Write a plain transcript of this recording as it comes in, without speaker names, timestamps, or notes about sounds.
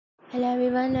Hello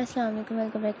everyone, Assalamu alaikum.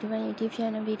 Welcome back to my YouTube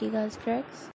channel Beauty Girls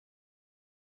Cracks.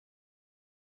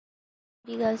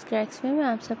 Beauty Girls Cracks में मैं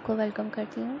आप सबको welcome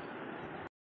करती हूँ.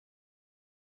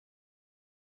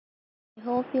 I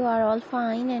hope you are all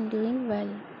fine and doing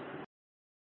well.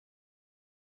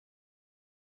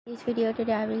 In this video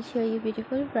today I will show you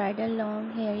beautiful bridal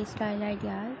long hair style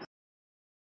ideas.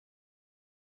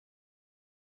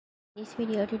 In this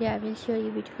video today I will show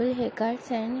you beautiful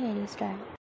haircuts and hairstyle.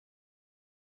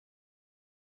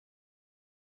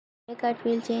 Haircut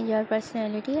will change your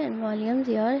personality and volumes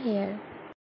your hair.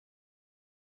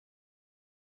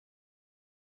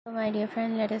 So my dear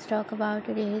friend, let us talk about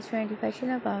today's trendy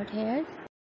fashion about hair.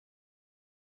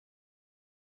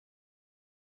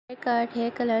 Haircut,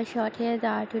 hair color, short hairs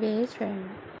are today's trend.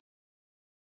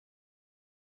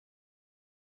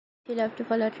 If you love to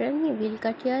follow trend, you will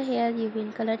cut your hair, you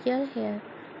will color your hair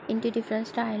into different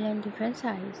style and different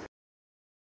size.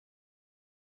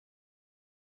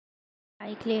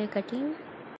 Like layer cutting,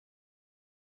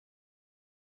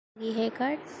 the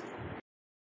haircuts,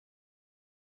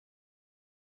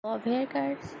 bob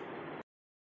haircuts,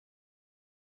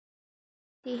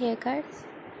 the haircuts,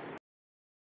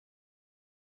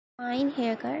 fine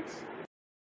haircuts,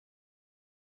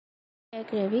 hair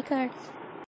gravy cuts,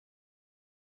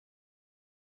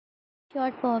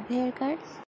 short bob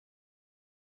haircuts,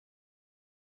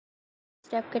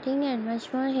 step cutting and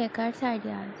much more haircuts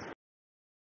ideas.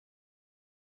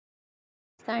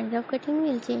 These kinds of cutting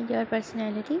will change your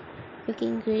personality,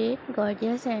 looking great,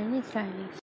 gorgeous and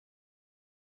stylish.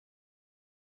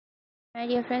 My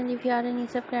dear friends, if you are a new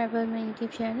subscriber on my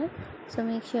YouTube channel, so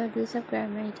make sure to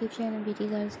subscribe my YouTube channel Beauty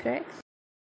Girls Cracks.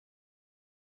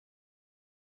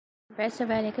 Press the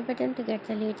bell icon button to get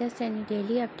the latest and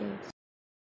daily updates.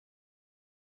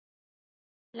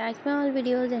 Like my all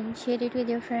videos and share it with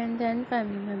your friends and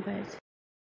family members.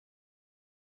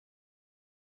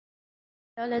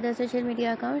 All other social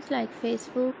media accounts like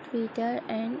Facebook, Twitter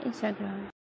and Instagram.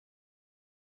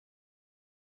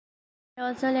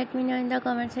 Also let me know in the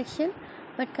comment section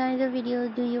what kinds of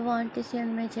videos do you want to see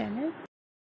on my channel.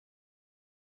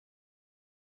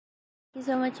 Thank you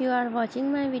so much you are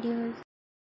watching my videos.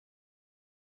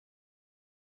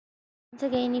 Once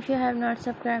again, if you have not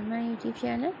subscribed my YouTube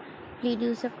channel, please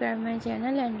do subscribe my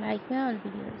channel and like my all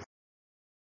videos.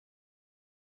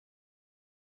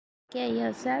 Take care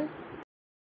yourself.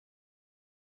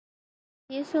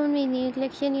 See you soon with new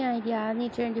collection, new ideas, new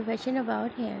trendy fashion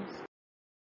about hairs.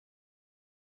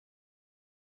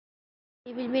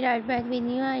 We will be right back with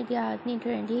new ideas, new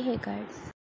trendy haircuts.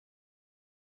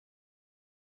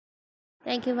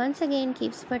 Thank you once again,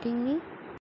 keep supporting me.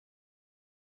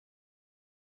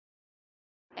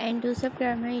 And do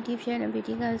subscribe my YouTube channel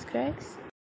Beauty Girls Cracks.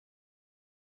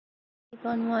 Keep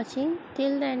on watching.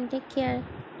 Till then, take care.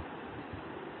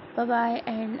 Bye bye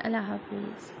and Allah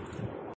Hafiz.